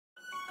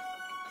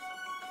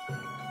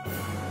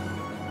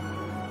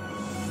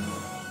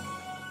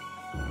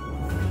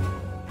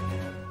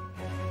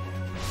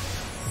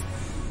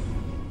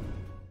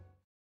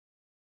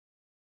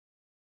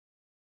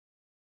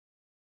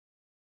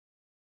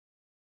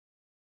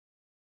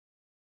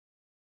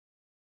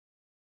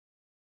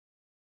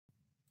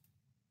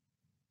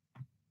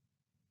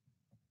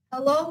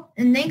Hello,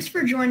 and thanks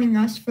for joining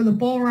us for the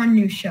Bull Run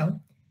News Show.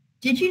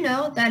 Did you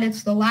know that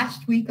it's the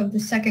last week of the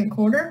second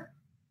quarter?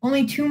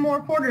 Only 2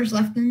 more quarters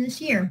left in this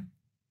year.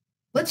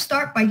 Let's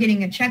start by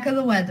getting a check of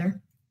the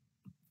weather.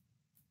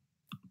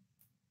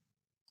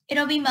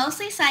 It'll be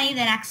mostly sunny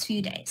the next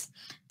few days.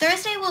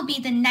 Thursday will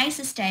be the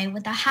nicest day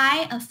with a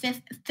high of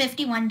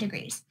 51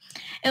 degrees.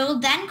 It will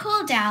then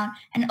cool down,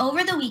 and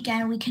over the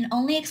weekend we can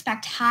only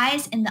expect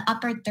highs in the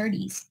upper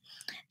 30s.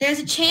 There's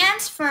a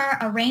chance for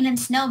a rain and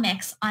snow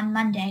mix on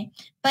Monday,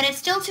 but it's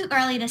still too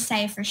early to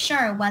say for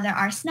sure whether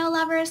our snow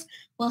lovers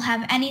will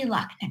have any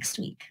luck next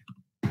week.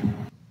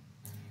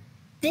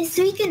 This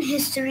week in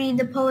history,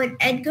 the poet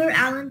Edgar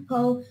Allan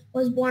Poe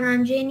was born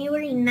on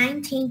January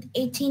 19,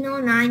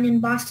 1809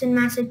 in Boston,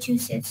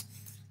 Massachusetts.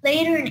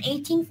 Later in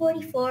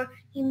 1844,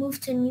 he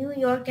moved to New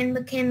York and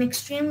became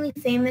extremely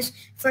famous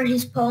for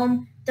his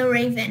poem, The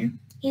Raven.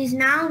 He is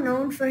now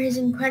known for his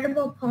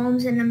incredible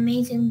poems and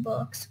amazing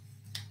books.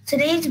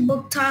 Today's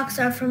book talks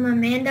are from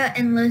Amanda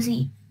and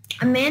Lizzie.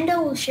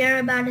 Amanda will share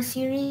about a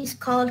series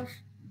called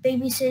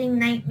Babysitting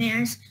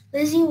Nightmares.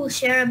 Lizzie will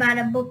share about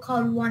a book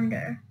called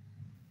Wonder.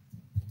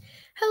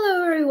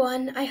 Hello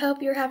everyone, I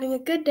hope you're having a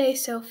good day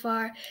so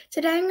far.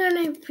 Today I'm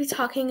going to be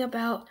talking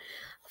about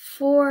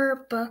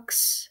 4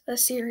 books, a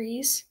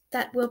series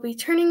that will be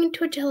turning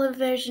into a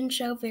television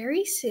show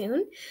very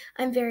soon.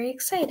 I'm very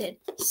excited.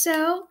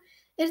 So,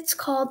 it's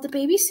called The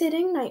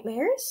Babysitting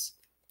Nightmares,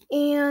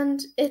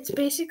 and it's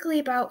basically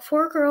about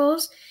 4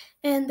 girls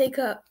and they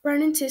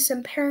run into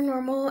some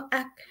paranormal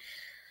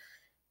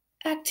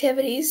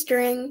activities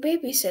during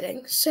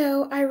babysitting.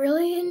 So, I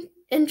really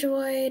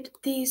enjoyed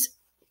these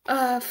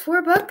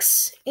 4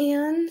 books,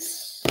 and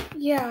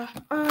yeah,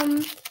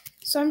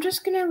 so I'm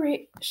just gonna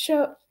read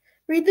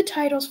the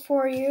titles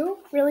for you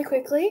really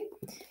quickly.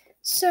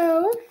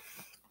 So,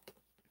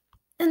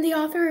 and the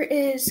author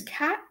is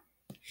Cat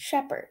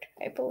Shepard,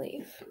 I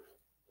believe.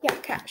 Yeah,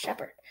 Cat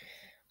Shepard.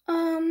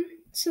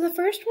 So the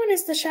first one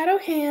is The Shadow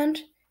Hand,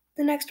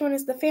 the next one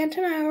is The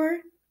Phantom Hour,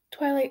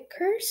 Twilight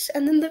Curse,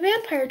 and then The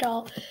Vampire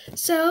Doll.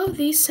 So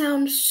these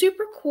sound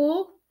super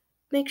cool.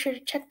 Make sure to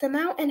check them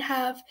out and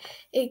have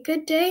a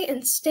good day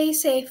and stay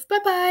safe.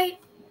 Bye-bye.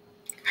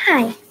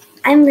 Hi,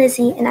 I'm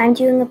Lizzie and I'm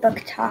doing a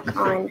book talk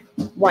on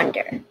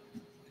Wonder.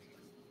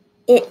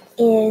 It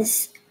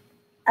is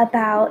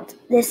about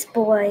this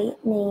boy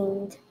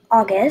named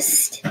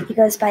August. He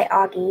goes by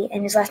Augie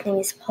and his last name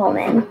is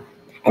Pullman.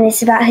 And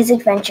it's about his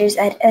adventures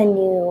at a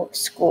new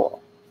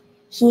school.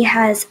 He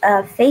has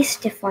a face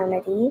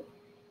deformity,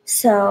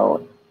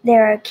 so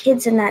there are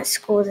kids in that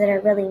school that are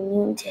really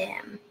mean to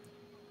him.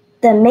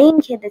 The main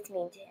kid that's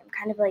mean to him,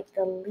 kind of like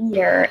the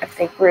leader of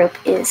the group,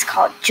 is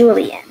called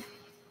Julian.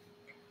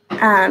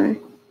 And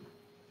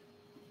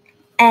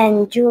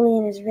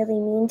Julian is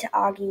really mean to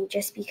Augie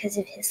just because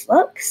of his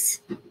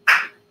looks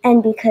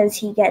and because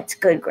he gets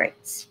good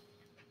grades.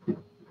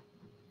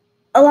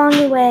 Along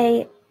the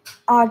way,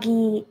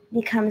 Augie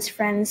becomes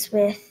friends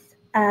with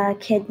a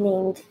kid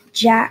named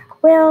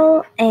Jack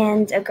Will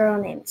and a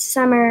girl named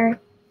Summer.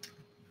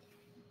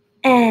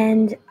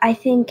 And I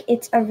think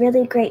it's a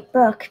really great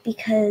book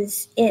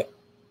because it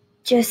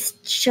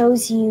just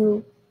shows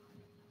you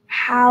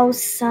how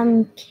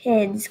some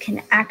kids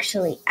can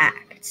actually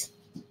act.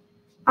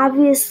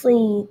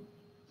 Obviously,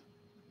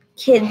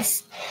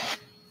 kids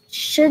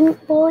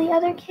shouldn't bully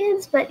other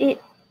kids, but it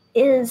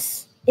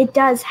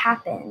does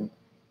happen.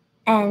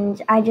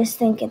 And I just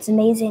think it's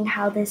amazing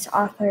how this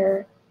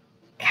author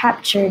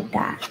captured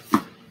that.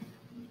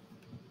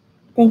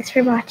 Thanks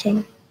for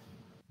watching.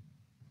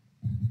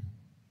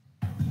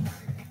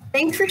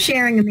 Thanks for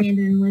sharing,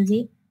 Amanda and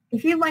Lizzie.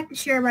 If you'd like to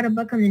share about a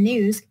book on the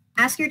news,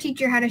 ask your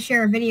teacher how to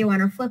share a video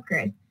on our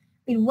Flipgrid.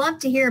 We'd love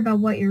to hear about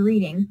what you're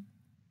reading.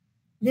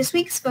 This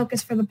week's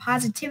focus for the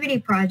Positivity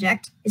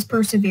Project is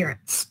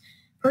perseverance.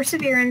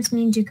 Perseverance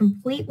means you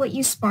complete what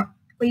you start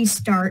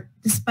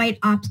despite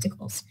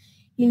obstacles.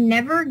 You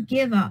never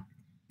give up.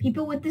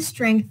 People with this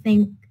strength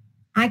think,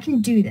 I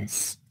can do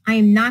this. I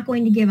am not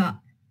going to give up.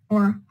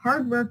 Or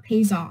hard work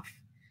pays off.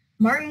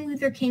 Martin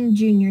Luther King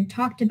Jr.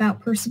 talked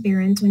about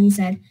perseverance when he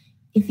said,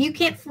 if you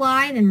can't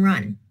fly, then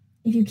run.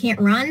 If you can't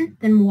run,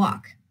 then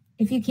walk.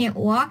 If you can't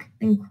walk,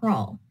 then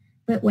crawl.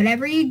 But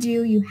whatever you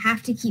do, you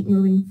have to keep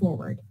moving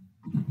forward.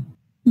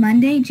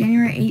 Monday,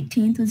 January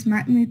 18th was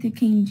Martin Luther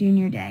King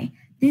Jr. Day.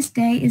 This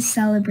day is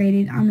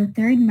celebrated on the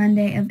 3rd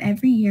Monday of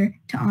every year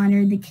to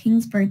honor the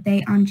King's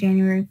birthday on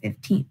January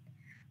 15th.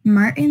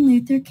 Martin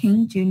Luther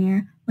King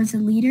Jr. was a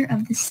leader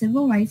of the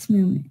Civil Rights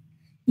Movement.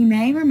 You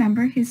may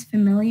remember his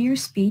familiar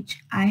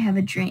speech, I Have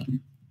a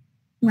Dream.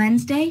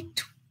 Wednesday,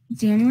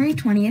 January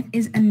 20th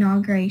is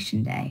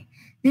Inauguration Day.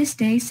 This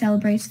day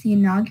celebrates the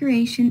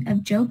inauguration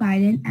of Joe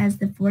Biden as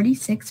the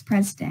 46th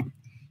president.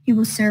 He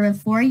will serve a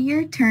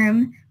 4-year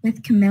term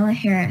with Kamala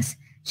Harris.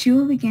 She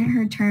will begin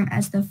her term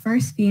as the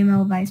first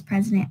female vice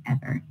president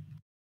ever.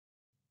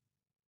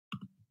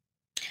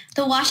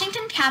 The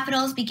Washington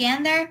Capitals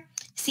began their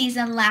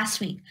season last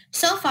week.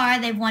 So far,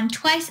 they've won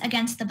twice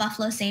against the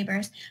Buffalo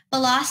Sabres,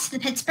 but lost to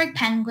the Pittsburgh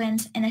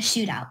Penguins in a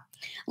shootout.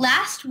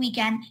 Last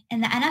weekend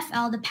in the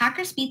NFL, the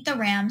Packers beat the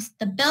Rams,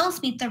 the Bills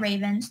beat the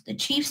Ravens, the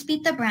Chiefs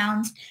beat the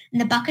Browns, and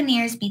the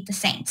Buccaneers beat the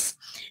Saints.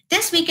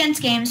 This weekend's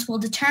games will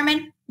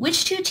determine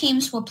which two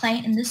teams will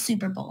play in the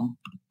Super Bowl.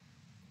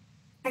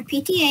 Our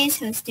PTA is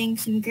hosting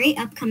some great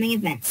upcoming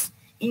events.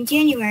 In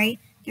January,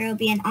 there will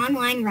be an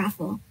online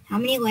raffle. How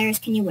many layers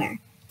can you wear?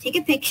 Take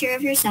a picture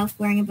of yourself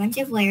wearing a bunch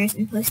of layers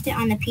and post it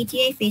on the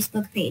PTA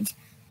Facebook page.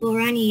 We'll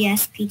run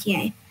ES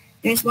PTA.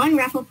 There's one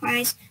raffle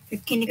prize for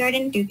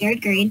kindergarten through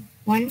 3rd grade,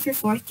 one for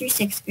 4th through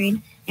 6th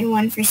grade, and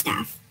one for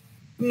staff.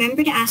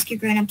 Remember to ask your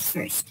grown-ups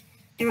first.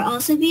 There will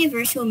also be a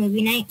virtual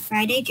movie night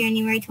Friday,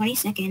 January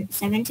 22nd,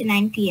 7 to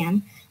 9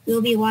 p.m. We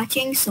will be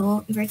watching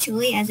Soul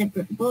virtually as a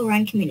Bull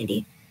Run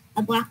community.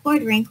 A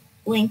Blackboard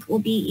link will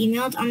be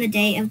emailed on the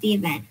day of the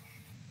event.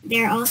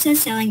 They are also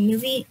selling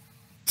movie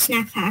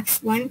snack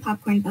packs, 1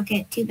 popcorn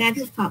bucket, 2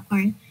 bags of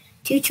popcorn,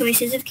 2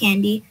 choices of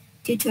candy,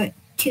 2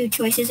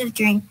 choices of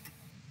drink,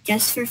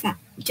 just for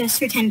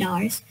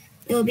 $10.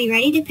 It will be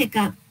ready to pick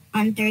up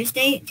on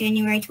Thursday,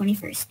 January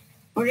 21st.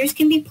 Orders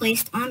can be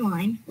placed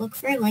online. Look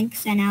for a link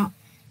sent out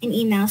in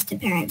emails to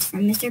parents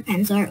from Mr.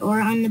 Penzler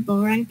or on the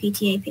Bull Run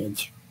PTA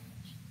page.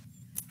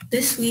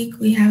 This week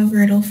we have a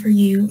riddle for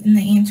you, and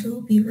the answer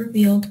will be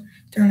revealed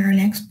during our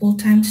next Bull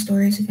Time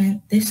Stories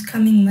event this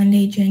coming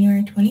Monday,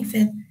 January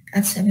 25th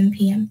at 7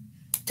 p.m.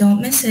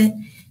 Don't miss it.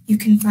 You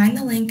can find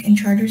the link in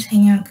Charter's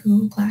Hangout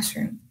Google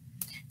Classroom.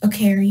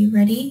 Okay, are you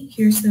ready?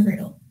 Here's the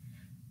riddle.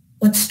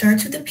 What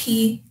starts with a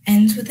P,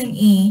 ends with an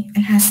E,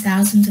 and has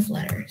thousands of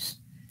letters?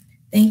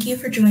 Thank you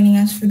for joining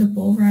us for the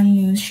Bull Run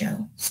News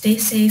Show. Stay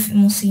safe,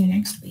 and we'll see you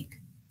next week.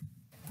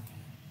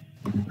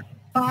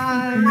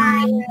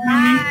 Bye.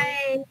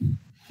 Bye.